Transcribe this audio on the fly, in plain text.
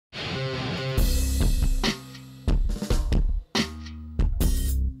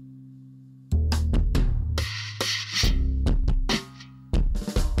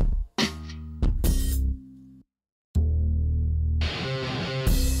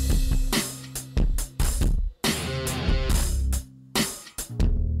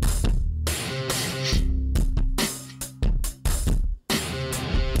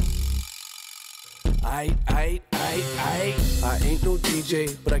no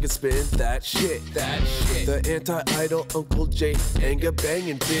DJ, but I can spin that shit. The anti-idol Uncle J, anger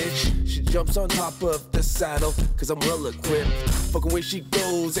banging bitch. She jumps on top of the saddle, cause I'm well equipped. Fucking way she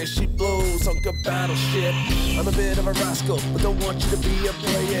goes as she blows like a battleship. I'm a bit of a rascal, but don't want you to be a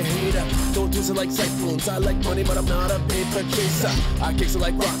player hater. Don't twist it like cyclones. I like money, but I'm not a paper chaser. I kicks it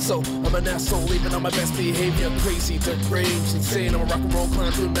like rock, so I'm an asshole, even on my best behavior. Crazy, deranged, insane. I'm a rock and roll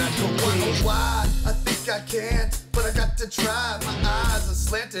clown doing mad cocaine. Why? I think I can't, but I got to try. My eyes are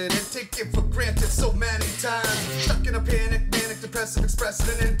slanted and take it for granted so many times. Stuck in a panic, manic, depressive,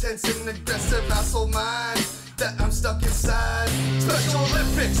 expressive, and intense and aggressive asshole mind that I'm stuck inside. Special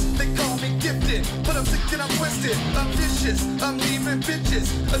Olympics, they call me gifted, but I'm sick and I'm twisted. I'm vicious, I'm leaving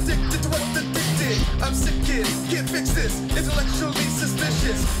bitches, addicted to what the dick did. I'm sick kid, can't fix this, intellectually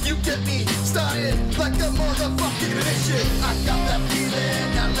suspicious. You get me started like a motherfucking ignition. I got that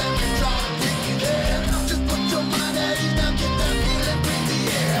feeling, now let me try to take you there. Just put your mind at ease, now get that feeling, breathe the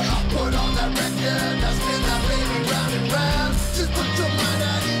air. I'll put on that record, now spin that baby round and round. Just put your mind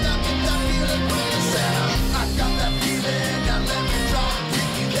at ease, now get that feeling, bring the sound. I got that feeling, now let me try to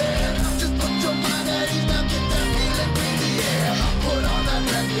take you there. Just put your mind at ease, now get that feeling, breathe the air. I'll put on that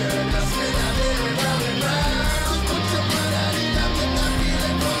record, now spin that baby round and round. Just put your mind at ease, now get that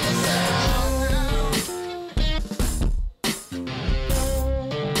feeling, bring the sound.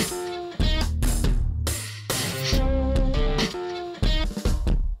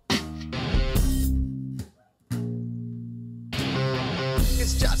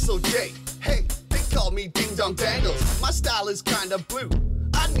 It's just so J. Hey, they call me Ding Dong Dangles. My style is kinda blue.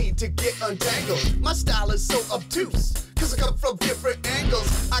 I need to get untangled. My style is so obtuse, cause I come from different angles.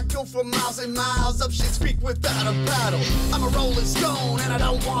 I go for miles and miles up shit's creek without a paddle. I'm a rolling stone and I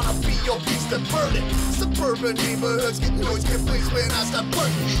don't wanna be your beast of burden. Suburban neighborhoods get noise complaints when I stop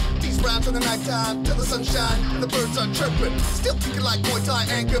working. These rhymes in the nighttime till the sunshine and the birds are chirping. Still kicking like Muay Thai,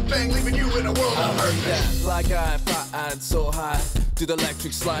 anchor bang, leaving you in a world of hurt. That fly guy, flying so high, do the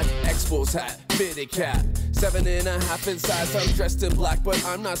electric slide, Expos hat, fitted cap, 7.5 in size. I'm dressed in black, but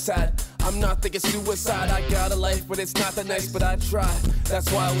I'm not sad. I'm not thinking suicide. I got a life, but it's not that nice, but I try. That's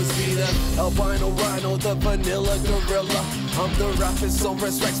why I was be the albino rhino, the vanilla gorilla. I'm the rapping Silver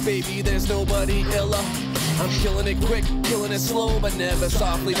Rex, baby, there's nobody iller. I'm killing it quick, killing it slow, but never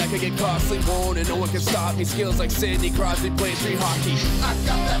softly. That could get costly, won't, and no one can stop me. Skills like Sidney Crosby playing street hockey. I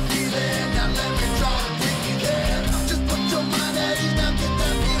got that